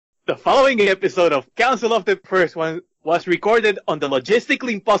The following episode of Council of the First One was recorded on the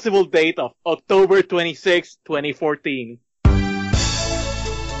logistically impossible date of October 26, 2014. Special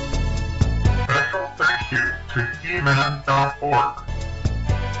thank you to He-Man.org.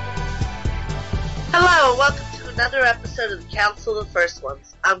 Hello, welcome to another episode of the Council of the First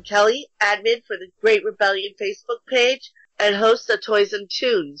Ones. I'm Kelly, admin for the Great Rebellion Facebook page and host of Toys and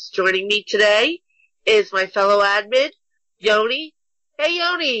Tunes. Joining me today is my fellow admin, Yoni. Hey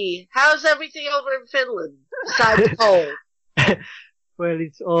Yoni, how's everything over in Finland, besides cold? Well,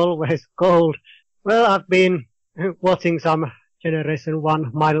 it's always cold. Well, I've been watching some Generation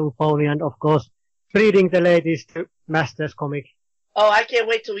 1 My Little Pony and, of course, reading the latest Masters comic. Oh, I can't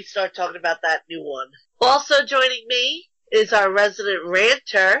wait till we start talking about that new one. Also joining me is our resident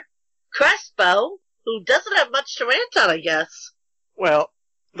ranter, Crespo, who doesn't have much to rant on, I guess. Well,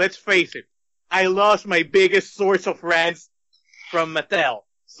 let's face it. I lost my biggest source of rants from Mattel.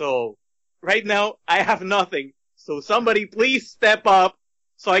 So, right now, I have nothing. So somebody please step up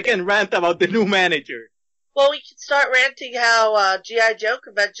so I can rant about the new manager. Well, we can start ranting how G.I. Joe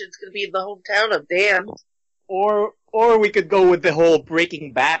convention is going to be in the hometown of Dan. Or we could go with the whole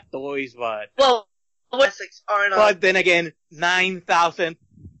Breaking Bad toys, but... Well, classics aren't on. But then again,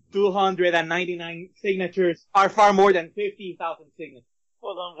 9,299 signatures are far more than 15,000 signatures.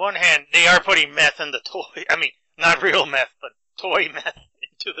 Well, on one hand, they are putting meth in the toy. I mean, not real meth, but toy meth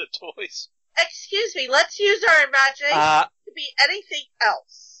into the toys. Excuse me, let's use our imagination to be anything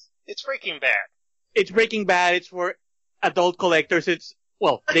else. It's Breaking Bad. It's Breaking Bad. It's for adult collectors.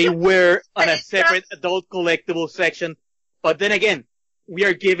 They were on a separate adult collectible section. But then again, we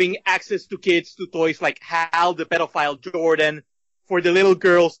are giving access to kids to toys like Hal, the pedophile Jordan. For the little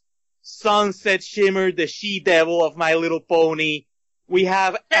girls, Sunset Shimmer, the she-devil of My Little Pony. We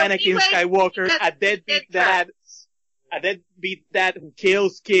have Anakin Skywalker, a deadbeat dad who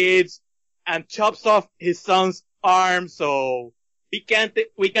kills kids and chops off his son's arm. So we can't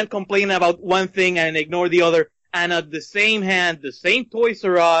complain about one thing and ignore the other. And at the same hand, the same Toys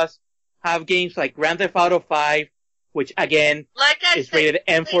R Us have games like Grand Theft Auto 5, which again is rated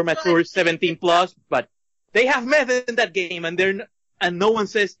M for mature 17 plus, but they have meth in that game and no one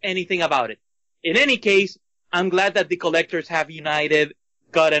says anything about it. In any case, I'm glad that the collectors have united,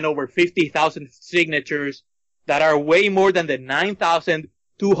 gotten over 50,000 signatures that are way more than the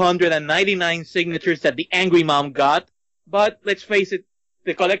 9,299 signatures that the Angry Mom got. But let's face it,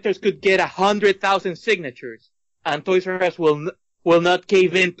 the collectors could get 100,000 signatures. And Toys R Us will not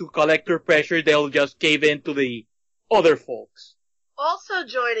cave in to collector pressure. They'll just cave in to the other folks. Also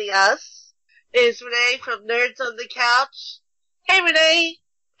joining us is Renee from Nerds on the Couch. Hey Renee,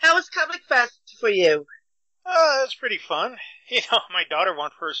 how was Comic Fest for you? Oh, it's pretty fun. You know, my daughter won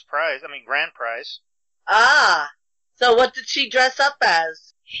grand prize. Ah, so what did she dress up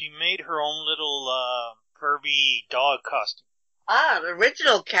as? She made her own little, Furby dog costume. Ah, an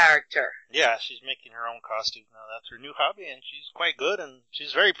original character. Yeah, she's making her own costume now. That's her new hobby, and she's quite good, and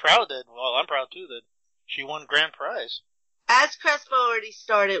she's very proud I'm proud too, that she won grand prize. As Crespo already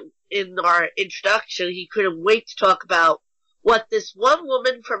started in our introduction, he couldn't wait to talk about what this one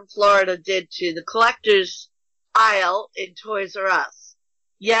woman from Florida did to the collector's aisle in Toys R Us.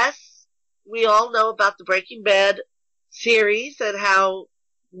 Yes, we all know about the Breaking Bad series and how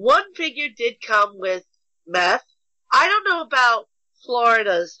one figure did come with meth. I don't know about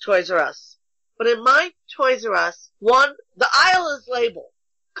Florida's Toys R Us, but in my Toys R Us, one, the aisle is labeled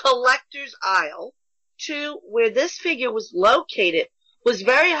collector's aisle. Two, where this figure was located was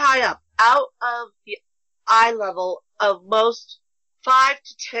very high up, out of the eye level of most 5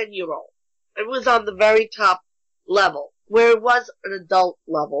 to 10-year-old. It was on the very top level, where it was an adult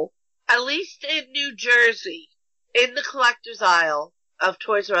level. At least in New Jersey, in the collector's aisle of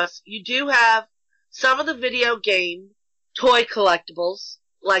Toys R Us, you do have some of the video game toy collectibles,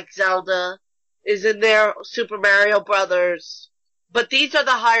 like Zelda is in there, Super Mario Brothers. But these are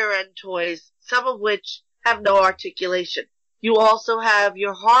the higher end toys, some of which have no articulation. You also have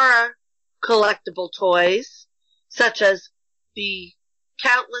your horror collectible toys, such as the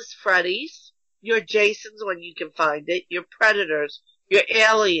Countless Freddys, your Jasons when you can find it, your Predators, your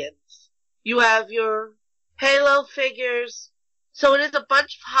Aliens. You have your Halo figures. So it is a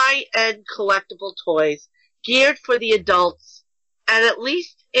bunch of high-end collectible toys geared for the adults. And at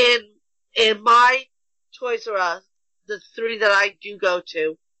least in my Toys R Us, the three that I do go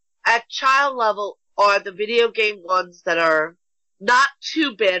to, at child level are the video game ones that are not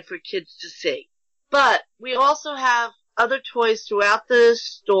too bad for kids to see. But we also have other toys throughout the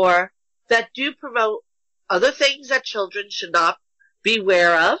store that do promote other things that children should not be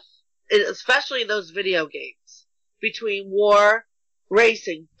aware of, especially those video games. Between War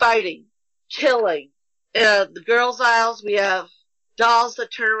racing, fighting, killing. The girls' aisles, we have dolls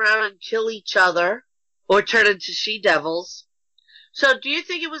that turn around and kill each other or turn into she-devils. So do you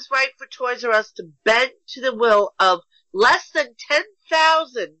think it was right for Toys R Us to bend to the will of less than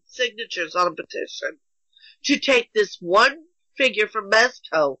 10,000 signatures on a petition to take this one figure from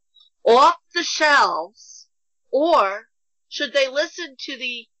Mezco off the shelves, or should they listen to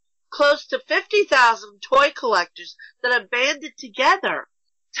the close to 50,000 toy collectors that have banded together,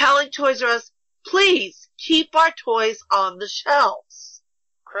 telling Toys R Us, please keep our toys on the shelves?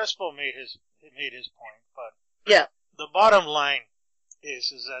 Crespo made his point, but Yeah. the bottom line is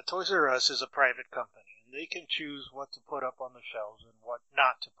that Toys R Us is a private company, and they can choose what to put up on the shelves and what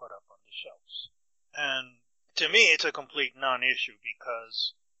not to put up on the shelves. And to me, it's a complete non-issue,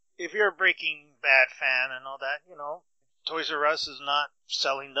 because if you're a Breaking Bad fan and all that, Toys R Us is not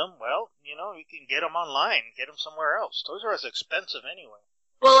selling them, well, you can get them online, get them somewhere else. Toys R Us is expensive anyway.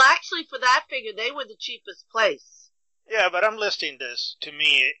 Well, actually, for that figure, they were the cheapest place. Yeah, but I'm listing this. To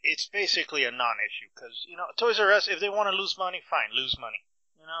me, it's basically a non-issue, because, Toys R Us, if they want to lose money, fine, lose money.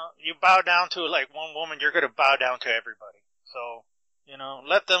 You bow down to, like, one woman, you're going to bow down to everybody. So,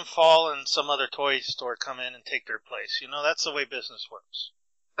 let them fall and some other toy store come in and take their place. That's the way business works.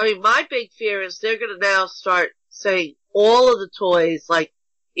 I mean, my big fear is they're going to now start saying all of the toys, like,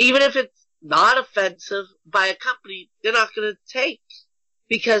 even if it's not offensive by a company, they're not going to take.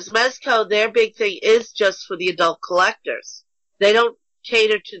 Because Mezco, their big thing is just for the adult collectors. They don't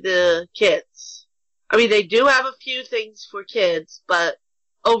cater to the kids. I mean, they do have a few things for kids, but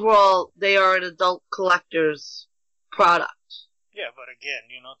overall, they are an adult collector's product. Yeah, but again,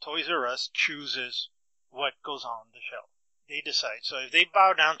 Toys R Us chooses what goes on the shelf. They decide. So if they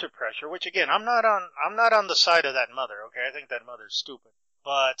bow down to pressure, which again, I'm not on the side of that mother, okay? I think that mother's stupid.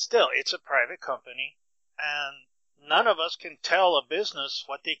 But still, it's a private company, and none of us can tell a business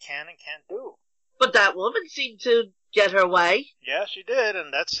what they can and can't do. But that woman seemed to get her way. Yeah, she did,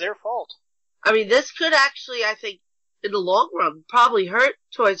 and that's their fault. I mean, this could actually, I think, in the long run, probably hurt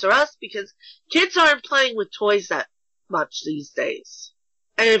Toys R Us, because kids aren't playing with toys that much these days.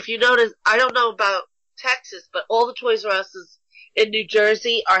 And if you notice, I don't know about Texas, but all the Toys R Us's in New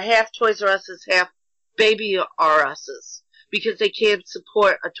Jersey are half Toys R Us's, half Baby R Us's, because they can't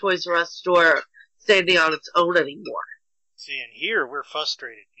support a Toys R Us store standing on its own anymore. See, and here we're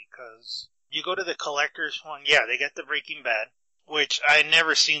frustrated because you go to the collector's one, yeah, they get the Breaking Bad, which I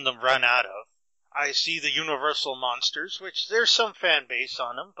never seen them run out of. I see the Universal Monsters, which there's some fan base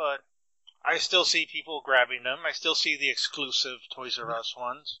on them, but I still see people grabbing them. I still see the exclusive Toys R Us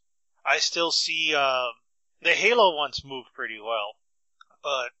ones. I still see the Halo ones move pretty well.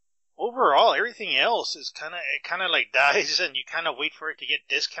 But overall, everything else is kind of like dies, and you kind of wait for it to get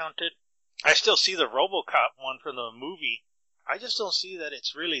discounted. I still see the RoboCop one from the movie. I just don't see that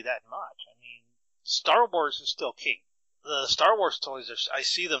it's really that much. I mean, Star Wars is still king. The Star Wars toys, I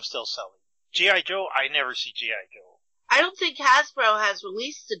see them still selling. G.I. Joe, I never see G.I. Joe. I don't think Hasbro has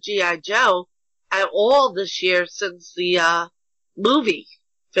released a G.I. Joe at all this year since the movie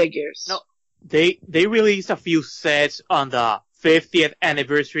figures. No, they released a few sets on the 50th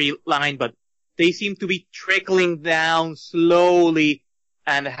anniversary line, but they seem to be trickling down slowly,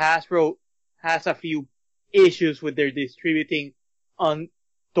 and Hasbro has a few issues with their distributing on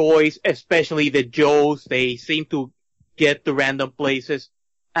toys, especially the Joes. They seem to get to random places.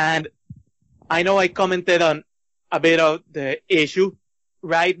 And I know I commented on a bit of the issue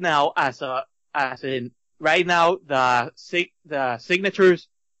right now right now the signatures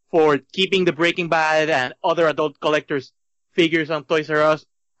for keeping the Breaking Bad and other adult collectors figures on Toys R Us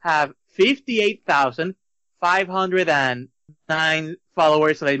have 58,509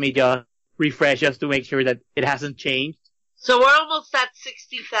 followers. Let me just refresh just to make sure that it hasn't changed. So we're almost at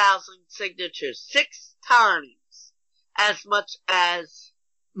 60,000 signatures, 6 times as much as...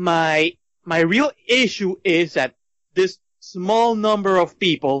 My real issue is that this small number of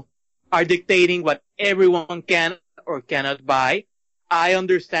people are dictating what everyone can or cannot buy. I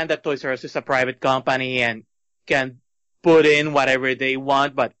understand that Toys R Us is a private company and can put in whatever they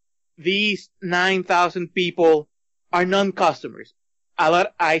want, but these 9,000 people are non-customers.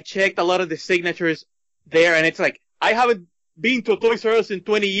 I checked a lot of the signatures there, and it's like, I haven't been to Toys R Us in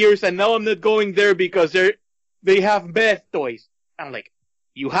 20 years, and now I'm not going there because they have Beth toys. I'm like,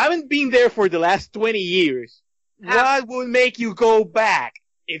 you haven't been there for the last 20 years. What would make you go back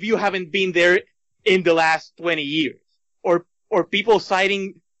if you haven't been there in the last 20 years? Or people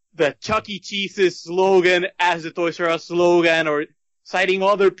citing the Chuck E. Cheese's slogan as the Toys R Us slogan, or citing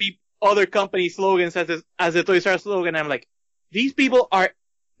other company slogans as the Toys R Us slogan. I'm like, these people are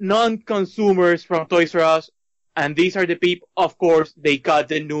non-consumers from Toys R Us, And these are the people, of course, they got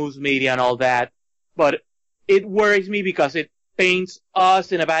the news media and all that. But it worries me because it paints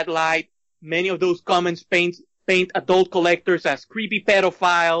us in a bad light. Many of those comments paint adult collectors as creepy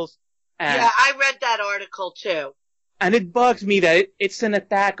pedophiles. And, Yeah, I read that article too. and it bugs me that it's an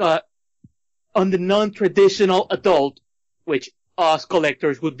attack on the non-traditional adult, which us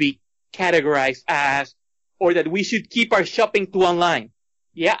collectors would be categorized as, or that we should keep our shopping to online.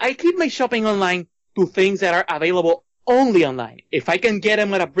 Yeah, I keep my shopping online to things that are available only online. If I can get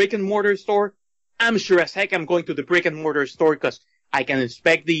them at a brick and mortar store, I'm sure as heck I'm going to the brick and mortar store because I can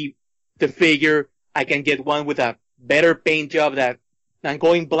inspect the figure. I can get one with a better paint job than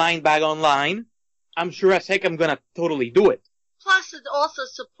going blind bag online. I'm sure as heck I'm gonna totally do it. Plus, it also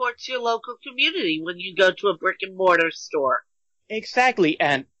supports your local community when you go to a brick and mortar store. Exactly,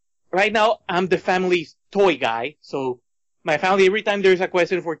 and right now I'm the family's toy guy, so my family, every time there's a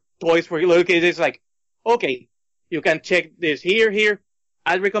question for toys for little kids, it's like, okay, you can check this here.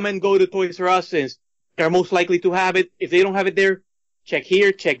 I'd recommend go to Toys R Us since they're most likely to have it. If they don't have it there, check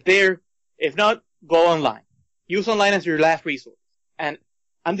here, check there. If not, go online. Use online as your last resource. And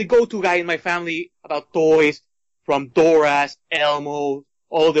I'm the go-to guy in my family about toys, from Dora's, Elmo,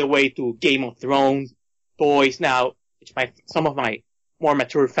 all the way to Game of Thrones toys now, which some of my more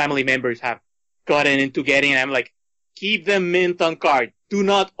mature family members have gotten into getting, and I'm like, keep them mint on card. Do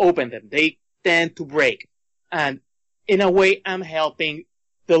not open them. They tend to break. And in a way, I'm helping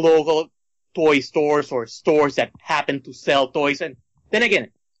the local toy stores or stores that happen to sell toys. And then again,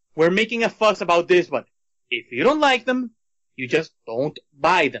 we're making a fuss about this, but if you don't like them, you just don't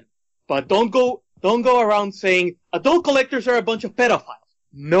buy them. But don't go around saying adult collectors are a bunch of pedophiles.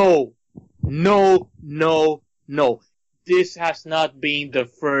 No. This has not been the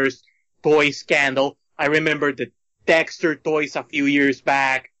first toy scandal. I remember the Dexter toys a few years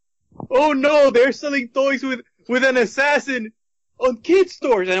back. Oh no, they're selling toys with an assassin on kids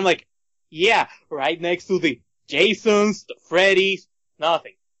stores. And I'm like, yeah, right next to the Jasons, the Freddys,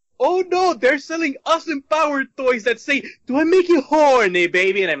 nothing. Oh no, they're selling us empowered toys that say, do I make you horny,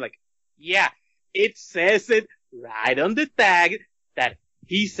 baby? And I'm like, yeah, it says it right on the tag that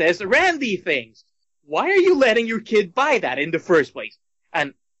he says Randy things. Why are you letting your kid buy that in the first place?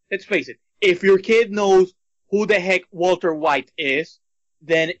 And let's face it, if your kid knows who the heck Walter White is,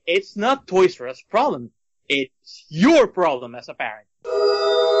 then it's not Toys R Us problem. It's your problem as a parent.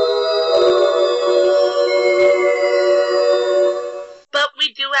 But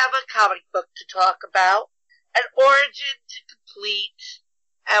we do have a comic book to talk about, an origin to complete,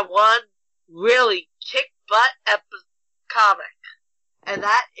 and one really kick-butt comic. And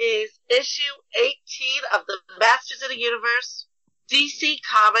that is issue 18 of the Masters of the Universe, DC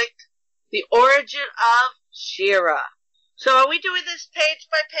comic, The Origin of She-Ra. So are we doing this page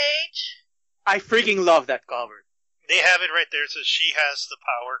by page? I freaking love that cover. They have it right there. It says she has the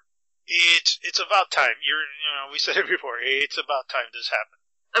power. It's about time. We said it before. It's about time this happened.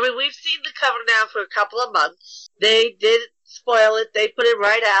 I mean, we've seen the cover now for a couple of months. They didn't spoil it. They put it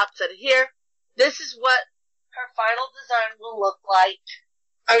right out, said, here, this is what her final design will look like.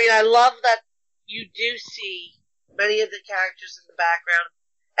 I mean, I love that you do see many of the characters in the background.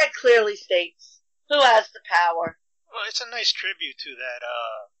 It clearly states who has the power. Well, it's a nice tribute to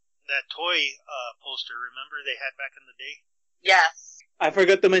that toy poster. Remember they had back in the day? Yes. I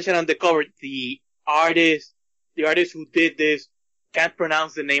forgot to mention on the cover, the artist who did this, can't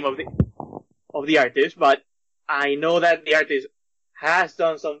pronounce the name of the artist, but I know that the artist has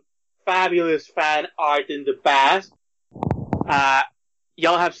done some fabulous fan art in the past.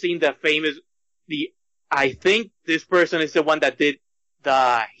 Y'all have seen I think this person is the one that did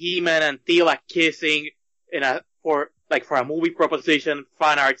the He-Man and Teela kissing for a movie proposition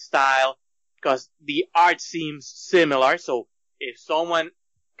fan art style, because the art seems similar. So if someone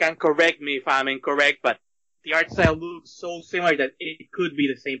can correct me if I'm incorrect, but the art style looks so similar that it could be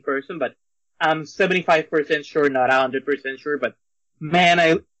the same person, but I'm 75% sure, not 100% sure. But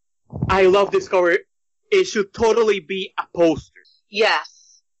man, I love this cover. It should totally be a poster.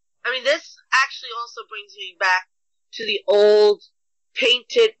 Yes. I mean, this actually also brings me back to the old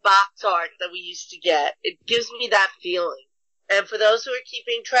painted box art that we used to get. It gives me that feeling. And for those who are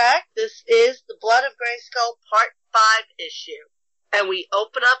keeping track, this is the Blood of Grayskull Part 5 issue. And we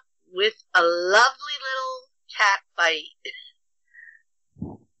open up with a lovely little cat fight.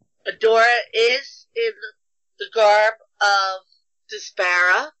 Adora is in the garb of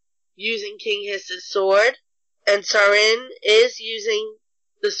Despera, using King Hiss's sword, and Sarin is using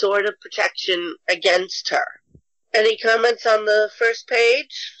the sword of protection against her. Any comments on the first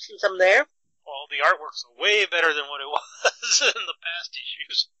page, since I'm there? Well, the artwork's way better than what it was in the past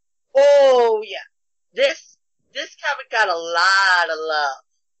issues. Oh, yeah. This this comic got a lot of love.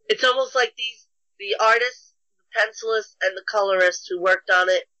 It's almost like the artists, the pencilists, and the colorists who worked on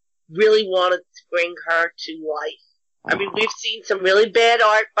it really wanted to bring her to life. I mean, we've seen some really bad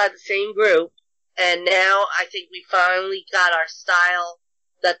art by the same group, and now I think we finally got our style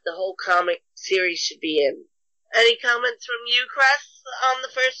that the whole comic series should be in. Any comments from you, Cress, on the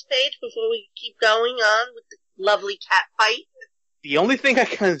first page before we keep going on with the lovely cat fight? The only thing I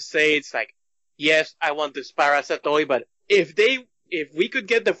can say is like, yes, I want the Spyro as a toy, but if we could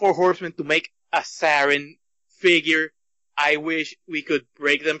get the Four Horsemen to make a Saren figure, I wish we could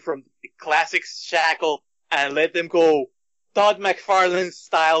break them from the classic shackle and let them go Todd McFarlane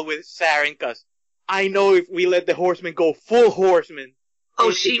style with Saren, cause I know if we let the Horsemen go full Horsemen,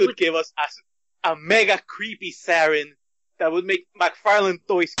 she could give us a mega creepy Saren that would make McFarlane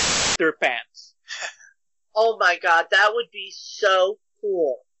toys their pants. Oh my god, that would be so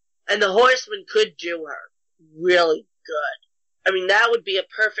cool. And the Horsemen could do her really good. I mean, that would be a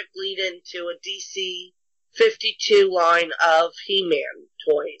perfect lead-in to a DC 52 line of He-Man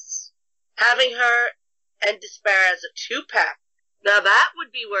toys. Having her and Despair as a 2-pack, now that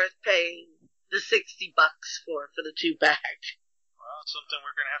would be worth paying the $60 for the 2-pack. Well, it's something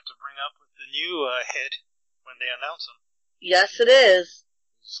we're going to have to bring up with the new head when they announce him. Yes, it is.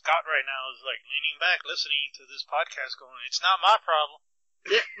 Scott right now is like leaning back, listening to this podcast going, it's not my problem.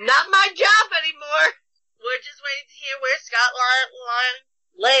 Not my job anymore. We're just waiting to hear where Scott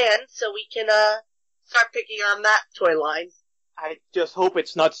lands so we can start picking on that toy line. I just hope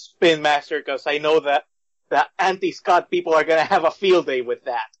it's not Spin Master, because I know that the anti-Scott people are going to have a field day with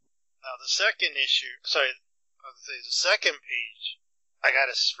that. Now, the second page, I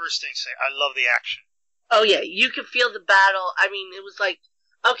gotta first thing say, I love the action. Oh yeah, you could feel the battle. I mean, it was like,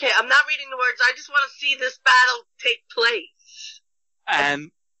 okay, I'm not reading the words, I just want to see this battle take place.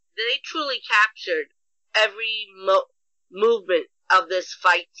 And they truly captured every movement of this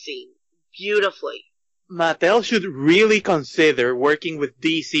fight scene beautifully. Mattel should really consider working with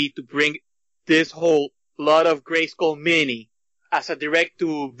DC to bring this whole Lot of Grayskull Mini as a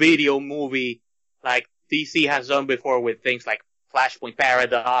direct-to-video movie like DC has done before with things like Flashpoint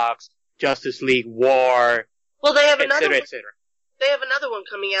Paradox, Justice League War, well, they have etc., etc. They have another one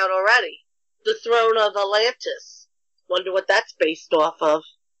coming out already. The Throne of Atlantis. Wonder what that's based off of.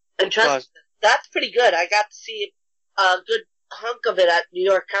 And trust me, that's pretty good. I got to see a good hunk of it at New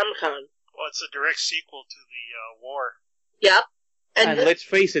York Comic Con. Well, it's a direct sequel to the War. Yep. And let's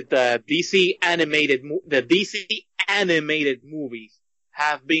face it, the DC animated movies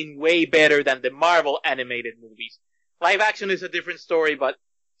have been way better than the Marvel animated movies. Live action is a different story, but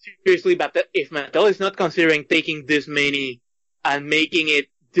seriously, if Mattel is not considering taking this mini and making it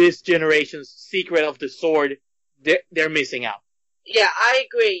this generation's Secret of the Sword, they're missing out. Yeah, I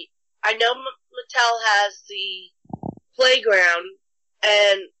agree. I know Mattel has the Playground,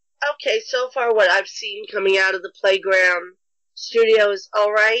 and okay, so far what I've seen coming out of the Playground studio is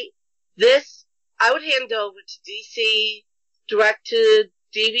alright. This, I would hand over to DC, direct to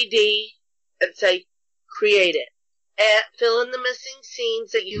DVD, and say, create it. And fill in the missing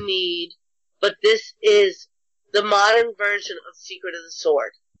scenes that you need, but this is the modern version of Secret of the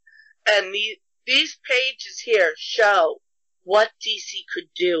Sword. And these pages here show what DC could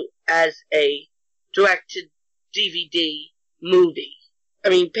do as a direct-to-DVD movie. I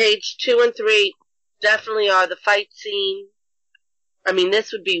mean, page 2 and 3 definitely are the fight scene. I mean,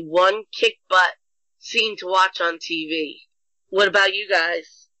 this would be one kick-butt scene to watch on TV. What about you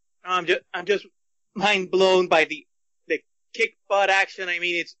guys? I'm just mind blown by the kick-butt action. I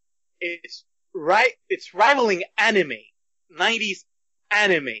mean, it's rivaling anime, 90s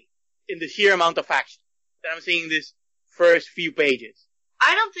anime, in the sheer amount of action that I'm seeing this first few pages.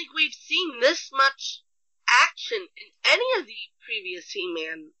 I don't think we've seen this much action in any of the previous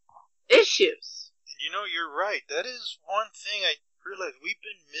He-Man issues. And you know, you're right. That is one thing I realize we've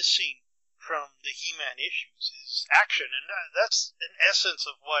been missing from the He-Man issues is action, and that's an essence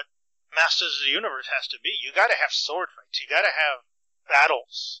of what Masters of the Universe has to be. You gotta have sword fights. You gotta have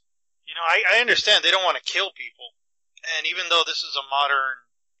battles. You know, I understand they don't want to kill people, and even though this is a modern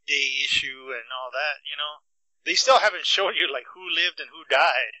day issue and all that, you know, they still haven't shown you, like, who lived and who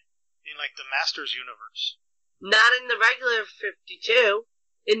died in, like, the Masters universe. Not in the regular 52.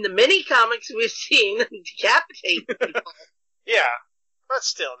 In the mini comics, we've seen them decapitate people. Yeah, but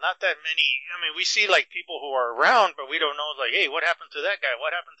still, not that many. I mean, we see, like, people who are around, but we don't know, like, hey, what happened to that guy?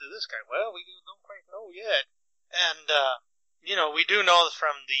 What happened to this guy? Well, we don't quite know yet. And, you know, we do know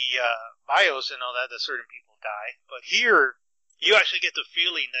from the bios and all that certain people die. But here, you actually get the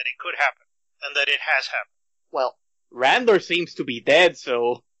feeling that it could happen, and that it has happened. Well, Randor seems to be dead,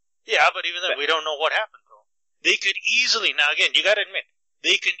 so... Yeah, but even then, we don't know what happened to him. They could easily, now again, you gotta admit,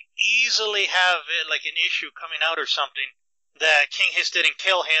 they could easily have like an issue coming out or something that King Hiss didn't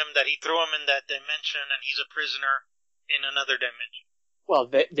kill him, that he threw him in that dimension and he's a prisoner in another dimension. Well,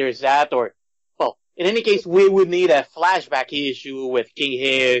 there's that, or, well, in any case, we would need a flashback issue with King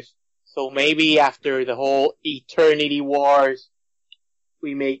Hiss. So maybe after the whole Eternity Wars,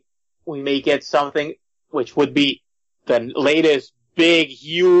 we may get something which would be the latest big,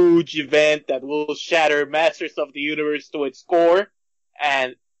 huge event that will shatter Masters of the Universe to its core.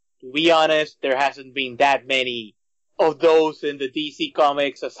 And to be honest, there hasn't been that many of those in the DC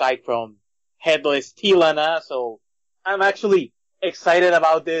comics aside from Headless Tilana. So I'm actually excited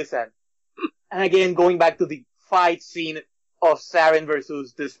about this. And again, going back to the fight scene of Saren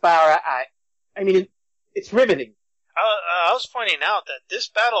versus Despara, I mean, it's riveting. I was pointing out that this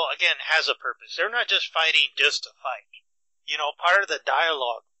battle, again, has a purpose. They're not just fighting just to fight. You know, part of the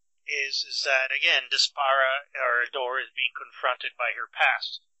dialogue is that, again, Despara, or Adora, is being confronted by her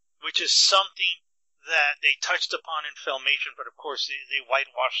past, which is something that they touched upon in Filmation, but of course they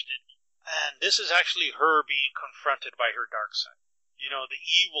whitewashed it. And this is actually her being confronted by her dark side. You know, the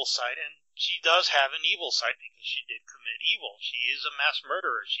evil side, and she does have an evil side because she did commit evil. She is a mass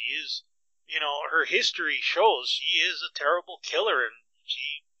murderer. She is, you know, her history shows she is a terrible killer and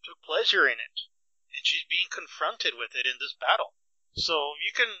she took pleasure in it. And she's being confronted with it in this battle. So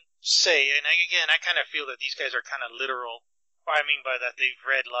you can say, and again, I kind of feel that these guys are kind of literal. What I mean by that, they've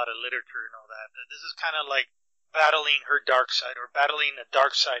read a lot of literature and all that. That this is kind of like battling her dark side, or battling a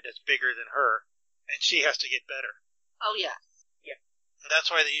dark side that's bigger than her, and she has to get better. Oh, yeah. And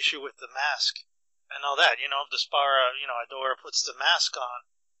that's why the issue with the mask and all that, you know, Despara, you know, Adora puts the mask on,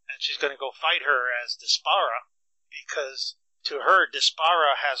 and she's going to go fight her as Despara, because to her,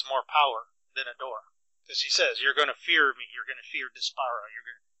 Despara has more power than Adora. Because she says, you're going to fear me, you're going to fear Despara,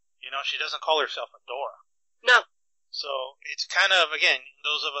 you know, she doesn't call herself Adora. No. So it's kind of, again,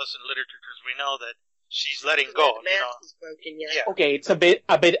 those of us in literature, we know that she's letting go, The mask is broken, yeah. Okay, it's a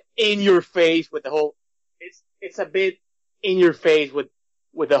bit in your face with the whole, it's a bit in your face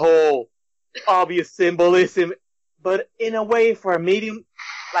with the whole obvious symbolism, but in a way for a medium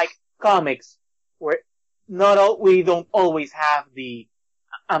like comics, where we don't always have the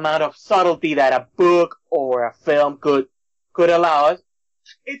amount of subtlety that a book or a film could allow us.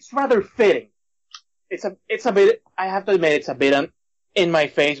 It's rather fitting. It's a bit, I have to admit, it's a bit in my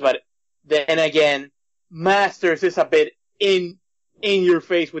face, but then again, Masters is a bit in your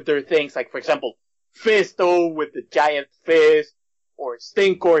face with their things, like for example, Fisto with the giant fist, or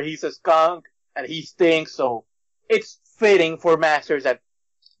Stinkor, he's a skunk, and he stinks, so it's fitting for Masters that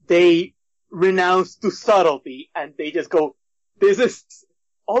they renounce to subtlety, and they just go,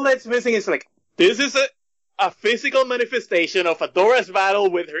 all that's missing is like, this is a physical manifestation of Adora's battle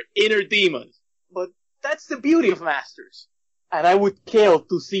with her inner demons. But that's the beauty of Masters. And I would kill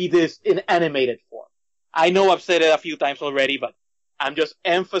to see this in animated form. I know I've said it a few times already, but I'm just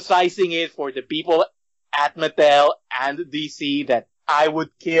emphasizing it for the people at Mattel and DC that I would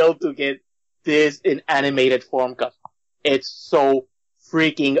kill to get this in animated form, because it's so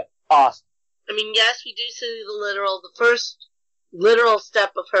freaking awesome. I mean, yes, we do see the first literal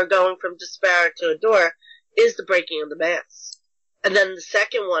step of her going from Despara to Adora is the breaking of the mask. And then the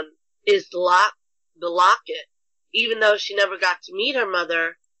second one is the locket. Even though she never got to meet her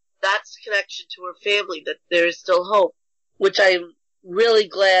mother, that's connection to her family, that there is still hope. Which I'm really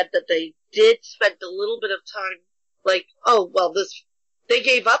glad that they did spend a little bit of time, like, oh, well, they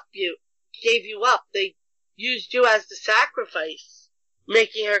gave you up. They used you as the sacrifice,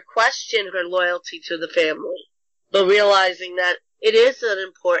 making her question her loyalty to the family, but realizing that it is an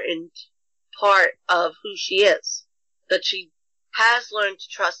important part of who she is, that she has learned to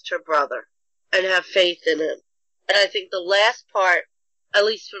trust her brother and have faith in him. And I think the last part, at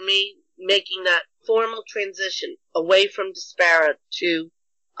least for me, making that formal transition away from Despara to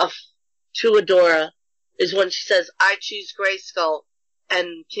Adora, is when she says, I choose Grayskull,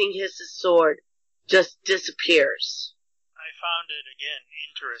 and King Hiss's sword just disappears. I found it, again,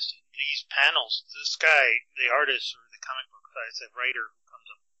 interesting. These panels, this guy, the artist, or the comic book the writer who comes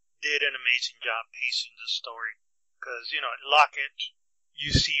up, did an amazing job pacing the story. Because, you know, Locket,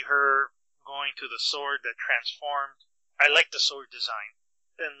 you see her going to the sword that transformed. I like the sword design.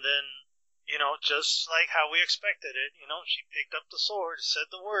 And then, you know, just like how we expected it, you know, she picked up the sword, said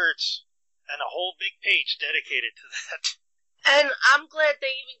the words, and a whole big page dedicated to that. And I'm glad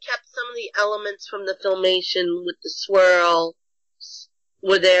they even kept some of the elements from the Filmation with the swirl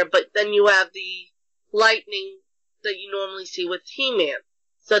were there, but then you have the lightning that you normally see with He-Man.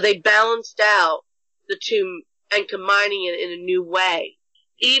 So they balanced out the two and combining it in a new way.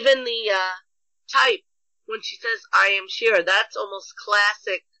 Even the type when she says, I am She-Ra. That's almost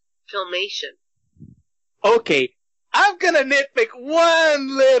classic Filmation. Okay, I'm gonna nitpick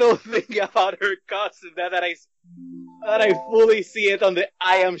one little thing about her costume that I fully see it on the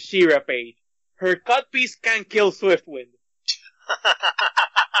I Am She-Ra page. Her cut piece can kill Swiftwind.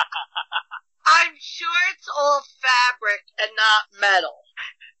 I'm sure it's all fabric and not metal.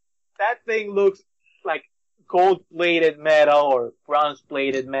 That thing looks like gold-plated metal or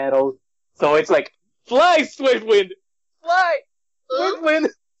bronze-plated metal. So it's like, fly, Swiftwind! Fly! Swiftwind!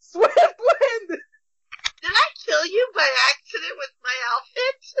 Swiftwind! Did I kill you by accident with my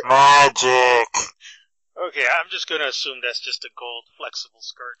outfit? Magic! Okay, I'm just gonna assume that's just a gold flexible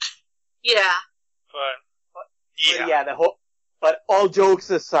skirt. Yeah. But But yeah, but all jokes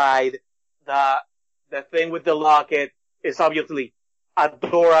aside, the thing with the locket is obviously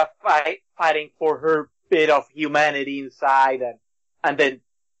Adora fighting for her bit of humanity inside and then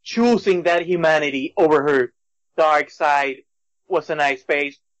choosing that humanity over her dark side was a nice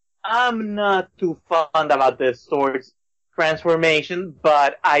page. I'm not too fond about the sword's transformation,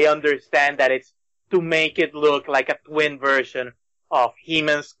 but I understand that it's to make it look like a twin version of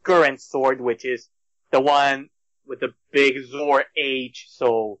He-Man's current sword, which is the one with the big Zor H,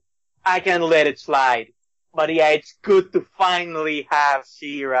 so I can let it slide. But yeah, it's good to finally have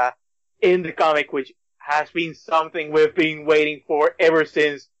She-Ra in the comic, which has been something we've been waiting for ever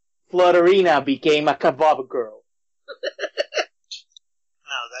since Flutterina became a kebab girl.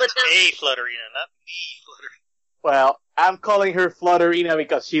 No, that's a Flutterina, not the Flutterina. Well, I'm calling her Flutterina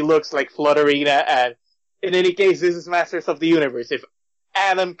because she looks like Flutterina, and in any case, this is Masters of the Universe. If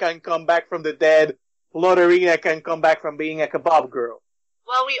Adam can come back from the dead, Flutterina can come back from being a kebab girl.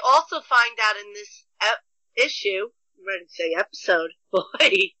 Well, we also find out in this issue, I'm ready to say episode,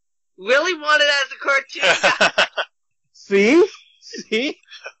 boy, really want it as a cartoon. See?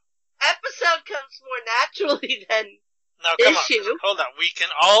 Episode comes more naturally than Now, come issue. on. Hold on. We can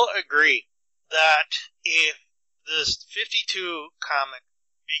all agree that if this 52 comic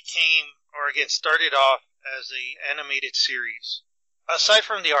started off as a animated series, aside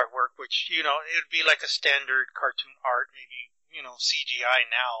from the artwork, which, it would be like a standard cartoon art, maybe, CGI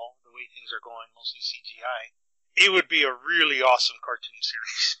now, the way things are going, mostly CGI, it would be a really awesome cartoon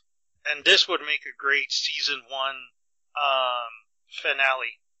series. And this would make a great season 1,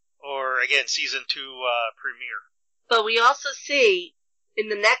 finale. Or, again, season 2, premiere. But we also see in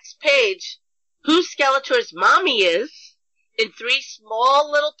the next page who Skeletor's mommy is in 3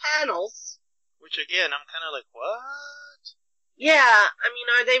 small little panels. Which, again, I'm kind of like, what? Yeah, I mean,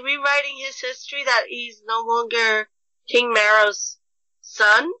 are they rewriting his history that he's no longer King Marrow's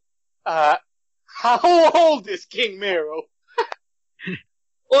son? How old is King Mero?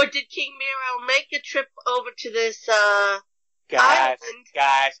 Or did King Marrow make a trip over to this, Guys, island?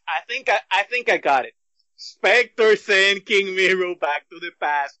 I think I got it. Spectre sent King Mero back to the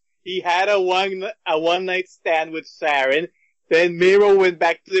past. He had a one night stand with Saren. Then Mero went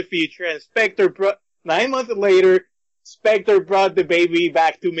back to the future, and Spectre 9 months later, Spectre brought the baby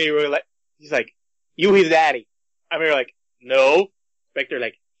back to Mero. He's like, "You his daddy." And Mero like, "No." Spectre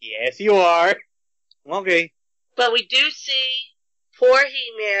like, "Yes, you are." Okay. But we do see poor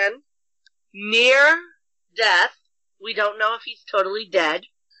He-Man near death. We don't know if he's totally dead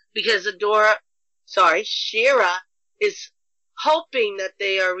because She-Ra is hoping that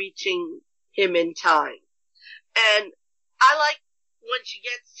they are reaching him in time. And I like when she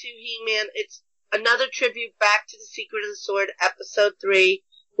gets to He-Man, it's another tribute back to the Secret of the Sword, episode 3,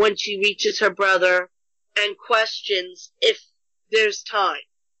 when she reaches her brother and questions if there's time.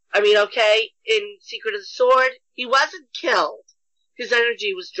 I mean, okay, in Secret of the Sword, he wasn't killed. His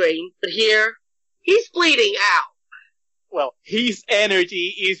energy was drained, but here, he's bleeding out. Well, his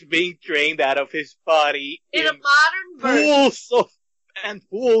energy is being drained out of his body In a modern version.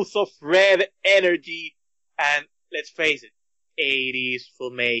 pools of red energy. And let's face it, 80s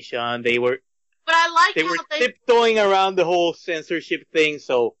Filmation, they were But I like they how were they, tiptoeing around the whole censorship thing,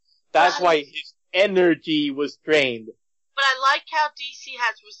 so that's why his energy was drained. but I like how DC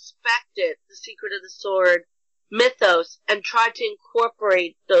has respected the Secret of the Sword mythos and tried to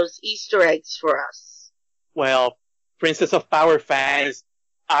incorporate those Easter eggs for us. Well, Princess of Power fans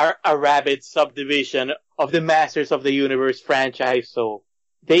are a rabid subdivision of the Masters of the Universe franchise, so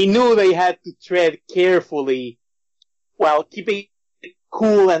they knew they had to tread carefully while keeping it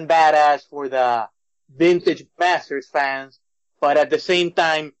cool and badass for the vintage Masters fans, but at the same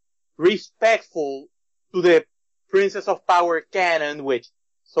time respectful to the Princess of Power canon, which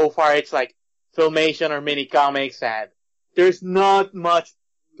so far it's like Filmation or mini comics, and there's not much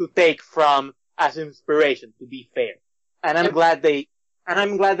to take from as inspiration, to be fair. And I'm glad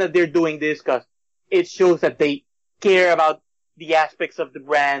that they're doing this because it shows that they care about the aspects of the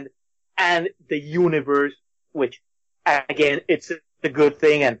brand and the universe, which, again, it's a good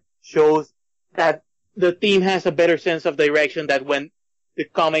thing and shows that the team has a better sense of direction than when the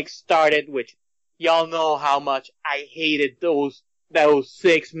comics started, which y'all know how much I hated those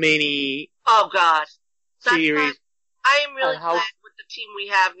 6 mini Oh God. series. I am really And how- glad with the team we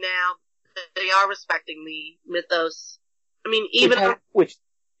have now that they are respecting the mythos. I mean, even which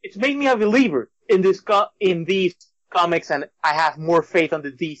it's made me a believer in these comics, and I have more faith on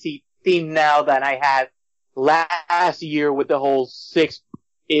the DC team now than I had last year with the whole 6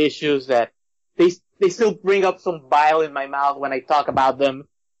 issues that they still bring up some bile in my mouth when I talk about them,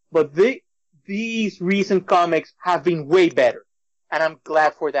 but these recent comics have been way better, and I'm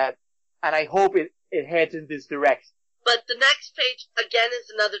glad for that, and I hope it heads in this direction. But the next page, again,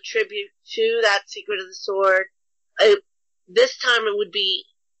 is another tribute to that Secret of the Sword. This time it would be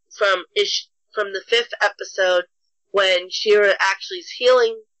from the 5th episode when She-Ra actually is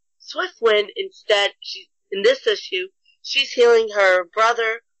healing Swiftwind. Instead, in this issue, she's healing her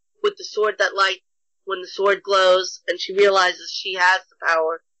brother with the sword that lights when the sword glows, and she realizes she has the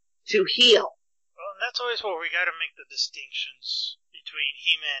power to heal. Well, and that's always where we gotta make the distinctions between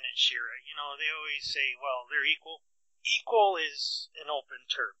He-Man and She-Ra. You know, they always say, well, they're equal. Equal is an open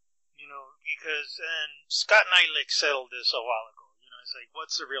term, you know, because, and Scott Neitlich settled this a while ago. You know, it's like,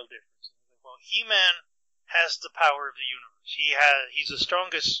 what's the real difference? Well, He-Man has the power of the universe. He's the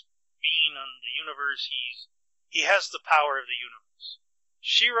strongest being on the universe. He has the power of the universe.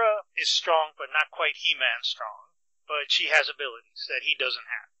 She-Ra is strong, but not quite He-Man strong. But she has abilities that he doesn't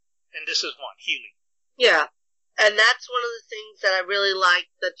have. And this is one, healing. Yeah. And that's one of the things that I really like,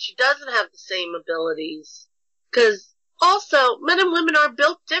 that she doesn't have the same abilities. Because also, men and women are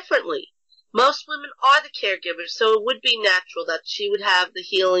built differently. Most women are the caregivers, so it would be natural that she would have the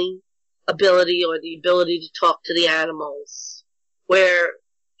healing ability or the ability to talk to the animals. Where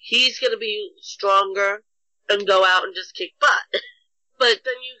he's going to be stronger and go out and just kick butt. But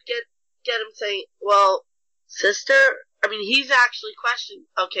then you get him saying, well, sister, I mean, he's actually questioning,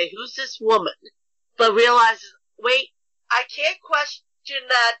 okay, who's this woman? But realizes, wait, I can't question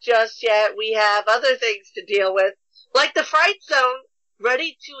that just yet. We have other things to deal with, like the Fright Zone,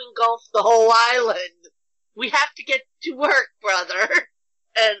 ready to engulf the whole island. We have to get to work, brother.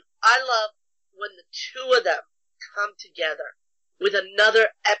 And I love when the two of them come together with another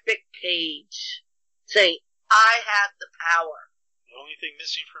epic page saying, I have the power. The only thing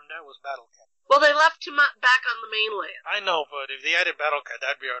missing from that was Battle Cat. Well, they left him back on the mainland. I know, but if they added Battle Cat,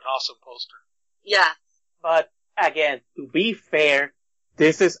 that'd be an awesome poster. Yeah. But again, to be fair,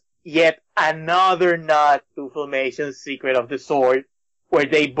 this is yet another nod to Filmation's Secret of the Sword, where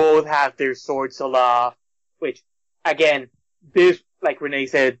they both have their swords aloft, which, again, this, like Renee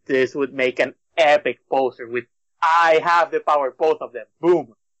said, this would make an epic poster with, I have the power, both of them.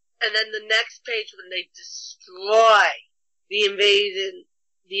 Boom. And then the next page when they destroy the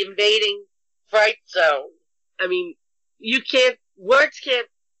invading Fright Zone. I mean, words can't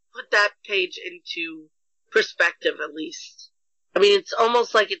put that page into perspective, at least. I mean, it's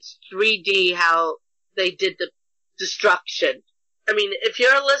almost like it's 3D how they did the destruction. I mean, if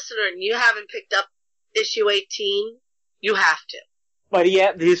you're a listener and you haven't picked up issue 18, you have to. But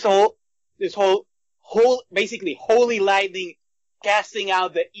yeah, this whole, basically, Holy Lightning casting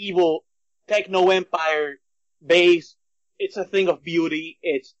out the evil Techno-Empire base, it's a thing of beauty.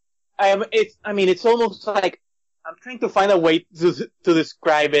 It's almost like, I'm trying to find a way to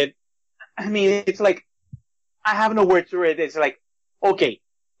describe it. I mean, it's like, I have no words for it. It's like, okay,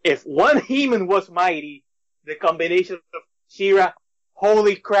 if one He-Man was mighty, the combination of She-Ra,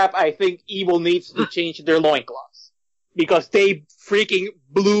 holy crap, I think Evil needs to change their loincloths. Because they freaking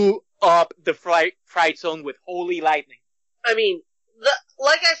blew up the Fright Zone with Holy Lightning. I mean,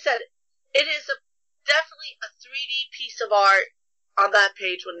 like I said, it is definitely a 3D piece of art on that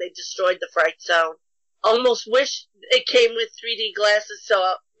page when they destroyed the Fright Zone. Almost wish it came with 3D glasses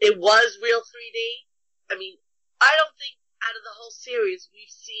so it was real 3D. I mean, I don't think out of the whole series we've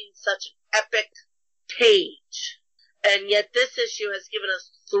seen such an epic page. And yet this issue has given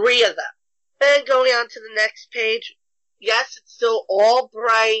us 3 of them. And going on to the next page, yes, it's still all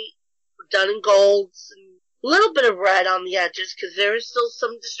bright, done in golds, and a little bit of red on the edges because there is still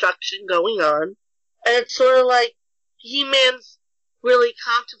some destruction going on. And it's sort of like He-Man's really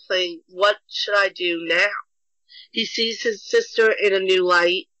contemplating, what should I do now? He sees his sister in a new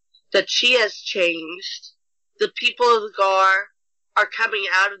light, that she has changed. The people of the Gar are coming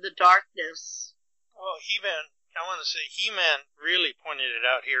out of the darkness. Well, He-Man, I want to say, He-Man really pointed it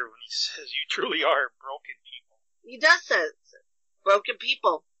out here when he says, you truly are broken people. He does say broken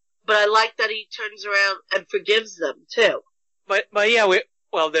people. But I like that he turns around and forgives them, too. But yeah,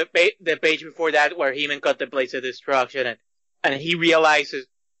 the page before that where He-Man contemplates the destruction and he realizes,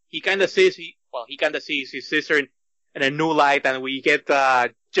 he kinda sees his sister in a new light, and we get,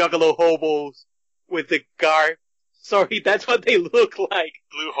 Juggalo hobos with the guard. Sorry, that's what they look like.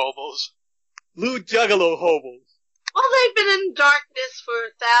 Blue hobos. Blue Juggalo hobos. Well, they've been in darkness for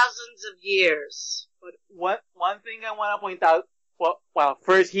thousands of years. But one thing I want to point out, well,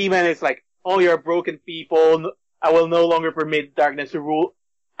 first He-Man is like, oh, you're broken people, I will no longer permit darkness to rule,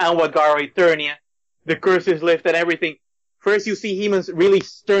 and Wagaro Eternia. The curse is lifted and everything. First you see He-Man's really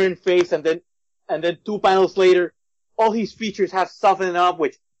stern face, and then 2 panels later, all his features have softened up,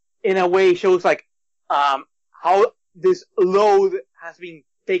 which in a way shows like, how this load has been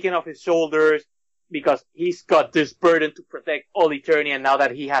taken off his shoulders, because he's got this burden to protect all Eternia now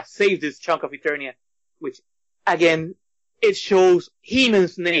that he has saved this chunk of Eternia, which, again, it shows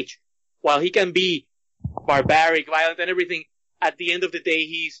He-Man's nature. While he can be barbaric, violent, and everything, at the end of the day,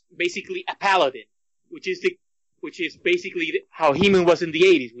 he's basically a paladin, which is basically how He-Man was in the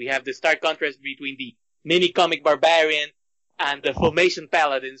 80s. We have the stark contrast between the mini-comic barbarian and the Filmation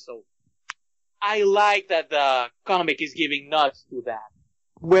paladin, so I like that the comic is giving nuts to that.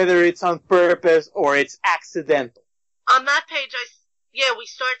 Whether it's on purpose or it's accidental. On that page, we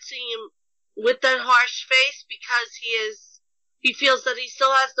start seeing him with that harsh face because he feels that he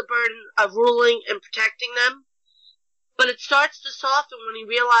still has the burden of ruling and protecting them. But it starts to soften when he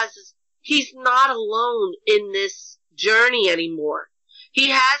realizes he's not alone in this journey anymore. He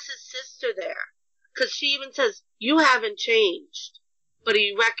has his sister there. Cause she even says, you haven't changed. But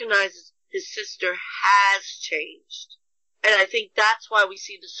he recognizes his sister has changed. And I think that's why we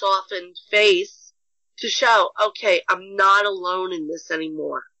see the softened face to show, okay, I'm not alone in this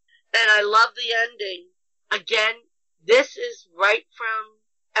anymore. And I love the ending. Again, this is right from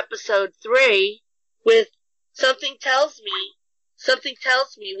episode 3 with Something tells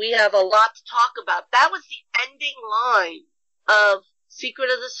me we have a lot to talk about. That was the ending line of Secret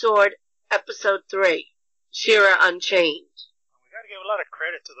of the Sword, episode 3, She-Ra Unchained. We gotta give a lot of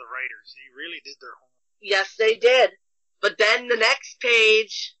credit to the writers. They really did their homework. Yes, they did. But then the next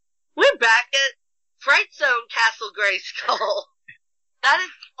page, we're back at Fright Zone Castle Grayskull. That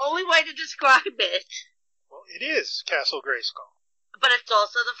is the only way to describe it. Well, it is Castle Grayskull. But it's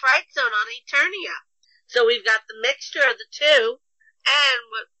also the Fright Zone on Eternia. So we've got the mixture of the two. And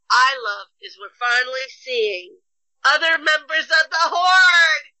what I love is we're finally seeing other members of the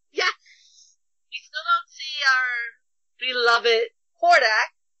Horde. Yes! We still don't see our beloved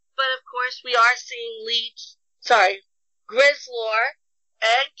Hordak, but of course we are seeing Grizzlor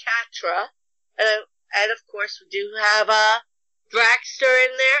and Catra, and of course we do have Dragster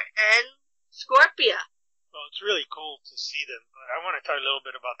in there and Scorpia. Well, it's really cool to see them, but I want to talk a little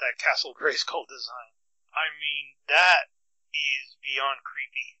bit about that Castle Grayskull design. I mean, that is beyond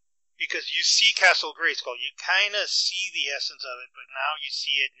creepy. Because you see Castle Grayskull, you kind of see the essence of it, but now you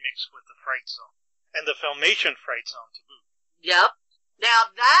see it mixed with the Fright Zone. And the Filmation Fright Zone to boot. Yep.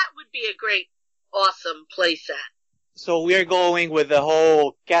 Now that would be a great, awesome playset. So we're going with the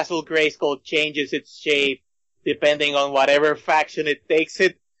whole Castle Grayskull changes its shape depending on whatever faction it takes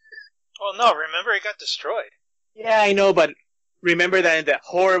it. Well, no, remember it got destroyed. Yeah, I know, but remember that in the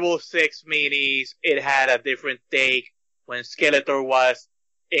horrible 6 minis, it had a different take. When Skeletor was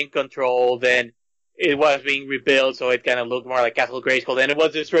in control, then it was being rebuilt, so it kind of looked more like Castle Grayskull. Then it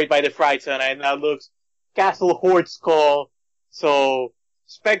was destroyed by the Fright Zone, and now looks Castle Horde Skull. So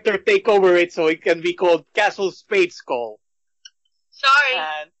Spectre take over it, so it can be called Castle Spade Skull. Sorry,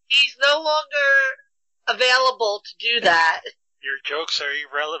 And he's no longer available to do that. Your jokes are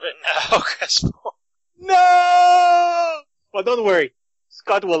irrelevant now, Castle. no! Well, don't worry.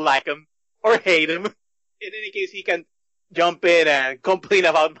 Scott will like him. Or hate him. In any case, he can jump in and complain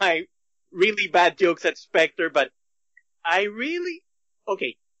about my really bad jokes at Spectre, but I really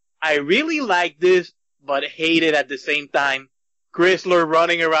like this, but hate it at the same time. Grizzlor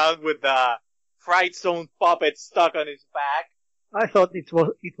running around with the Fright Zone puppet stuck on his back. I thought it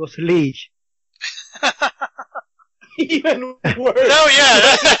was Leech. Even worse. No,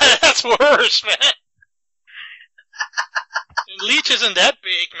 yeah, that's worse, man. Leech isn't that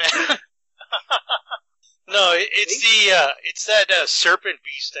big, man. No, it's that serpent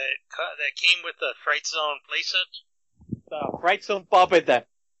beast that came with the Fright Zone playset. The Fright Zone puppet that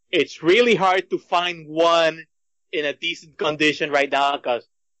it's really hard to find one in a decent condition right now because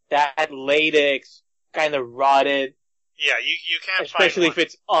that latex kind of rotted. Yeah, you can't especially find one. if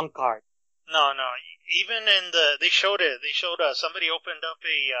it's on card. No, even in they showed it. They showed somebody opened up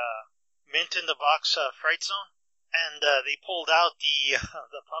a mint in the box Fright Zone, and they pulled out the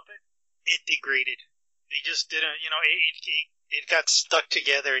puppet. It degraded. They just didn't, it got stuck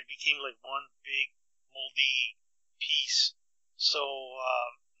together. It became like one big moldy piece. So,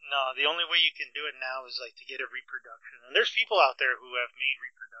 no, the only way you can do it now is like to get a reproduction. And there's people out there who have made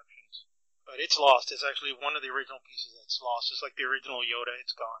reproductions, but it's lost. It's actually one of the original pieces that's lost. It's like the original Yoda.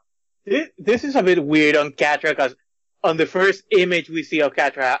 It's gone. This is a bit weird on Catra, because on the first image we see of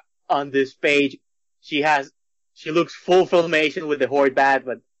Catra on this page, she looks full Filmation with the Horde bat,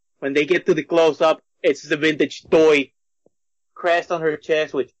 but when they get to the close-up, it's the vintage toy crest on her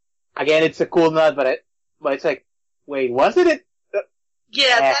chest, which, again, it's a cool nut, but it's like, wait, wasn't it?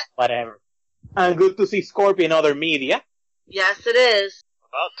 Yeah, whatever. And good to see Scorpion in other media. Yes, it is.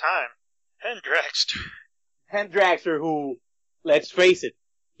 About time. And Dragster. And Dragster, who, let's face it,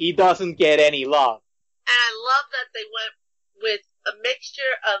 he doesn't get any love. And I love that they went with a mixture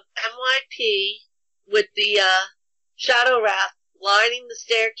of MYP with the Shadow Wrath lining the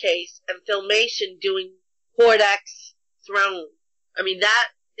staircase and Filmation doing Hordak's throne. I mean, that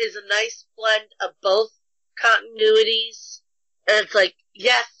is a nice blend of both continuities. And it's like,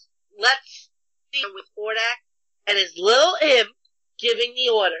 yes, let's see with Hordak and his little imp giving the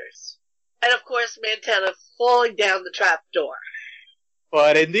orders. And of course, Mantenna falling down the trapdoor.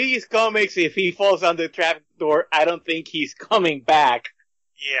 But in these comics, if he falls on the trapdoor, I don't think he's coming back.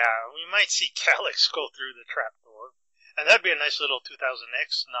 Yeah, we might see Calyx go through the trapdoor. And that'd be a nice little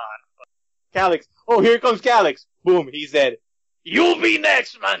 2000X nod. But... Calyx. Oh, here comes Calyx. Boom, he's dead. You'll be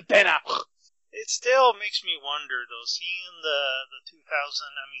next, Mantenna. It still makes me wonder, though, seeing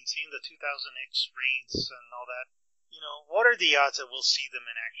seeing the 2000X raids and all that. What are the odds that we'll see them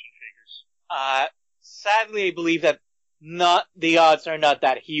in action figures? Sadly, I believe that the odds are not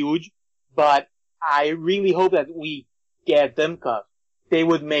that huge, but I really hope that we get them, because they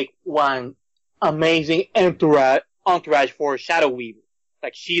would make one amazing entourage for Shadow Weaver.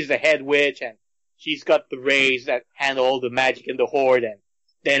 Like, she's the head witch, and she's got the rays that handle all the magic in the Horde, and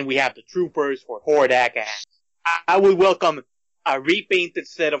then we have the troopers for Hordak, and I would welcome a repainted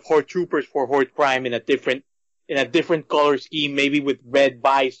set of Horde troopers for Horde Prime in a different color scheme, maybe with red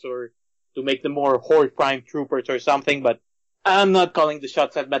visor to make them more Horde Prime troopers or something, but I'm not calling the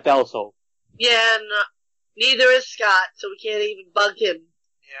shots at Mattel, so. Yeah, neither is Scott, so we can't even bug him.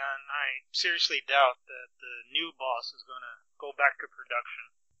 Yeah, and I seriously doubt that the new boss is gonna go back to production.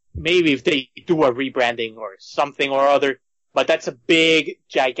 Maybe if they do a rebranding or something or other, but that's a big,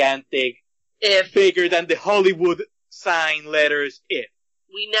 gigantic, bigger than the Hollywood sign letters if.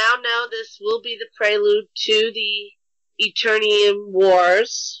 We now know this will be the prelude to the Eternium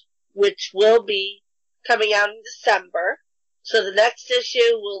Wars, which will be coming out in December. So the next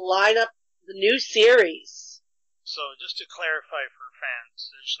issue will line up the new series. So just to clarify for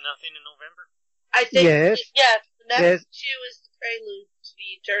fans, there's nothing in November? I think, yes, the next issue is the prelude to the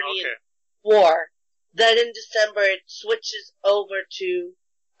Eternium War. Then in December it switches over to,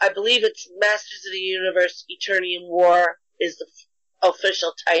 I believe it's Masters of the Universe Eternium War is the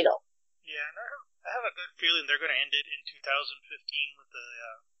official title. Yeah, and I have a good feeling they're going to end it in 2015 with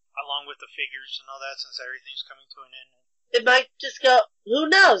along with the figures and all that, since everything's coming to an end. It might just go, who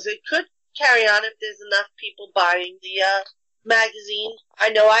knows, it could carry on if there's enough people buying the magazine.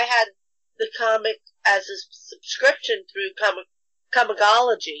 I know I had the comic as a subscription through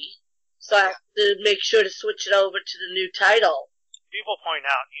Comicology, so I have to make sure to switch it over to the new title. People point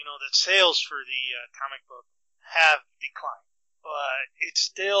out, that sales for the comic book have declined, but it's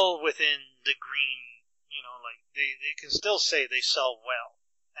still within the green, they can still say they sell well.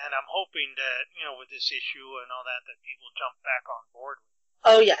 And I'm hoping that, with this issue and all that people jump back on board with.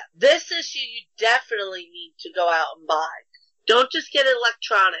 Oh yeah, this issue you definitely need to go out and buy. Don't just get it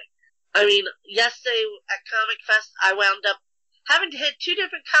electronic. I mean, yesterday at Comic Fest, I wound up having to hit 2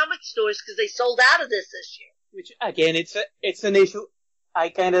 different comic stores because they sold out of this issue. Which, again, it's an issue I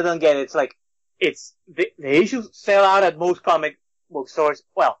kind of don't get. It's like, the issues sell out at most comic book stores.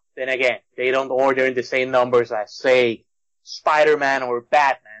 Well, then again, they don't order in the same numbers as, say, Spider-Man or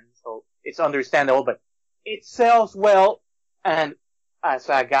Batman, so it's understandable, but it sells well, and as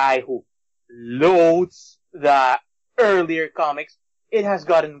a guy who loads the earlier comics, it has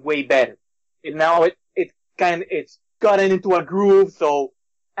gotten way better. It's gotten into a groove,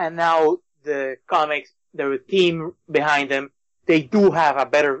 and now the comics, the team behind them, they do have a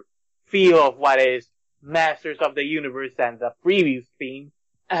better feel of what is Masters of the Universe than the previous theme,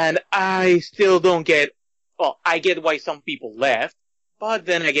 and I still don't get. Well, I get why some people left, but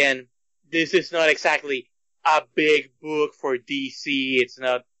then again, this is not exactly a big book for DC. It's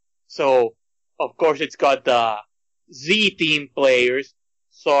not. So, of course, it's got the Z-Team players.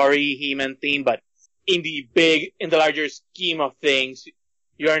 Sorry, He-Man team, but in the larger scheme of things,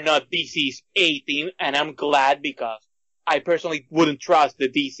 you're not DC's A-team, and I'm glad because I personally wouldn't trust the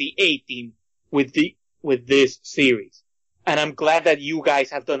DC A-team with this series. And I'm glad that you guys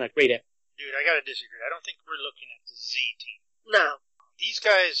have done a great effort. Dude, I gotta disagree. I don't think we're looking at the Z team. No. These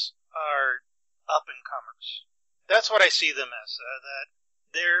guys are up-and-comers. That's what I see them as. That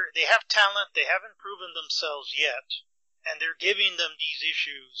they have talent, they haven't proven themselves yet, and they're giving them these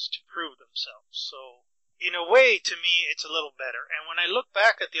issues to prove themselves. So, in a way, to me, it's a little better. And when I look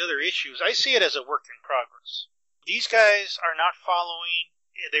back at the other issues, I see it as a work in progress. These guys are not following,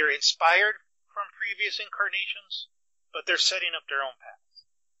 they're inspired from previous incarnations, but they're setting up their own path.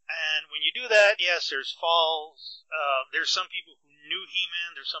 And when you do that, yes, there's falls. There's some people who knew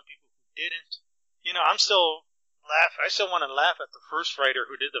He-Man. There's some people who didn't. You know, I still want to laugh at the first writer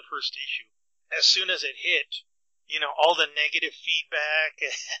who did the first issue. As soon as it hit, you know, all the negative feedback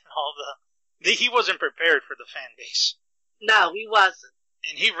and he wasn't prepared for the fan base. No, he wasn't.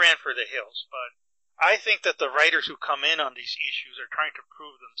 And he ran for the hills. But I think that the writers who come in on these issues are trying to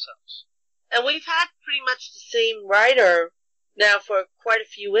prove themselves. And we've had pretty much the same writer now for quite a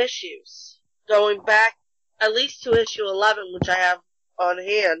few issues. Going back at least to issue 11, which I have on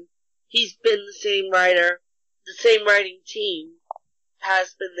hand, he's been the same writer, the same writing team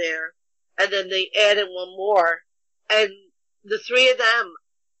has been there, and then they added one more. And the three of them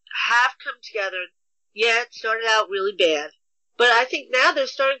have come together. Yeah, it started out really bad, but I think now they're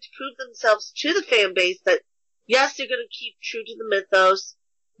starting to prove themselves to the fan base that, yes, they're going to keep true to the mythos.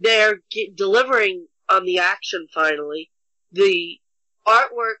 They're delivering on the action finally. The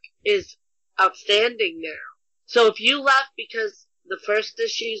artwork is outstanding now. So if you left because the first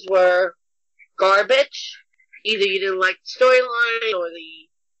issues were garbage, either you didn't like the storyline or the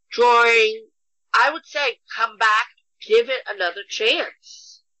drawing, I would say come back, give it another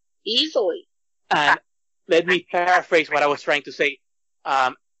chance. Easily. And let me paraphrase what I was trying to say.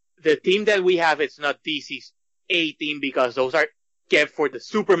 The team that we have, it's not DC's A-team because those are kept for the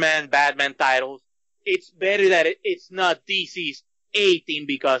Superman, Batman titles. It's better that it's not DC's A-team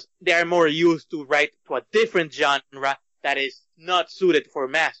because they're more used to write to a different genre that is not suited for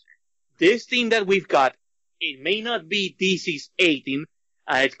Master. This team that we've got, it may not be DC's A-team,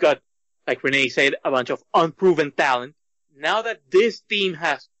 and it's got, like Renee said, a bunch of unproven talent. Now that this team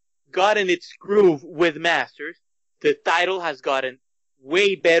has gotten its groove with Masters, the title has gotten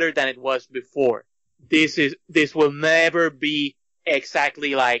way better than it was before. This will never be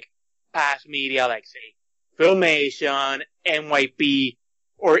exactly like past media, like say Filmation, NYP,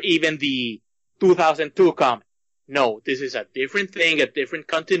 or even the 2002 comic. No, this is a different thing, a different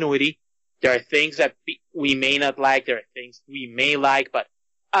continuity. There are things that we may not like, there are things we may like, but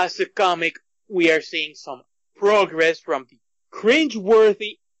as a comic, we are seeing some progress from the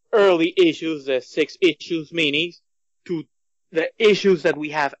cringe-worthy early issues, the 6 issues minis, to the issues that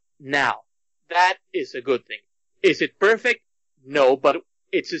we have now. That is a good thing. Is it perfect? No, but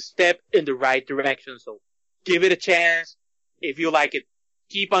it's a step in the right direction, so give it a chance. If you like it,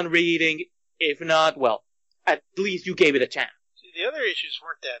 keep on reading. If not, well, at least you gave it a chance. See, the other issues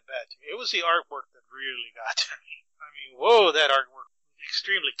weren't that bad to me. It was the artwork that really got to me. I mean, whoa, that artwork was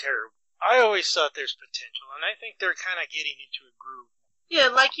extremely terrible. I always thought there's potential, and I think they're kind of getting into a groove. Yeah,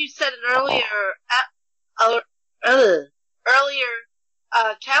 like you said in earlier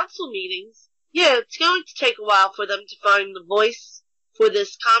council meetings, yeah, it's going to take a while for them to find the voice for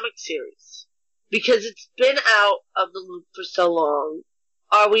this comic series. Because it's been out of the loop for so long.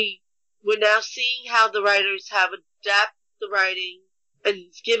 We're now seeing how the writers have adapted the writing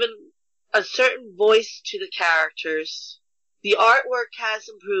and given a certain voice to the characters. The artwork has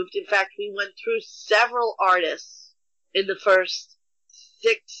improved. In fact, we went through several artists in the first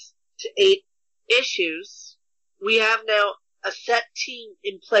 6 to 8 issues. We have now a set team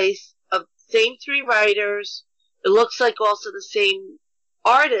in place of the same 3 writers. It looks like also the same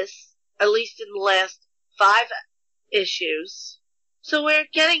artists, at least in the last 5 issues. So we're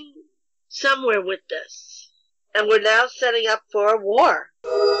getting somewhere with this. And we're now setting up for a war.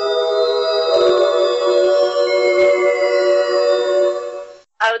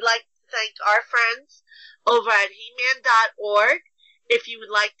 I would like to thank our friends over at He-Man.org. If you would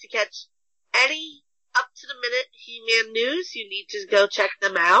like to catch any up-to-the-minute He-Man news, you need to go check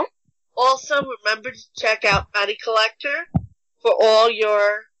them out. Also, remember to check out Mighty Collector for all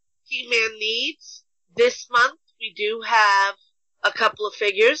your He-Man needs. This month, we do have a couple of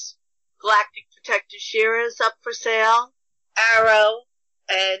figures. Galactic Protector She-Ra is up for sale. Arrow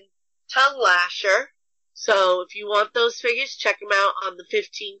and Tongue Lasher. So if you want those figures, check them out on the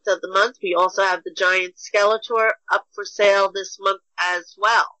 15th of the month. We also have the Giant Skeletor up for sale this month as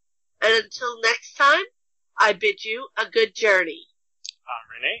well. And until next time, I bid you a good journey.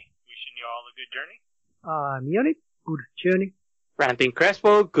 I'm Renee, wishing you all a good journey. Yoni, good journey. Ranting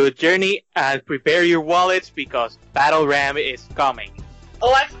Crespo, good journey, and prepare your wallets because Battle Ram is coming.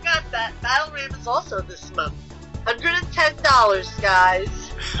 Oh, I forgot that. Battle Ram is also this month. $110,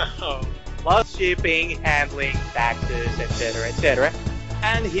 guys. Oh, Plus shipping, handling, taxes, etc., etc.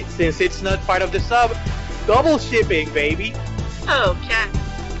 And since it's not part of the sub, double shipping, baby. Okay.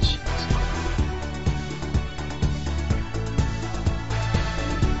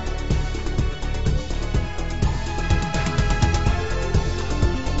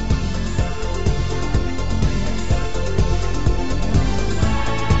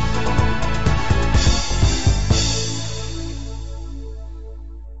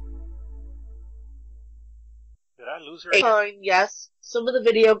 did I lose her? Fine, yes. Some of the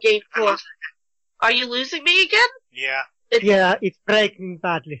video game for. Are you losing me again? Yeah. Yeah, it's breaking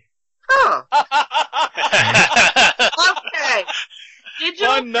badly. Huh. Okay.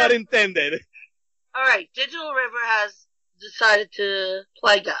 Pun not intended. Alright, Digital River has decided to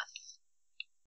plague us.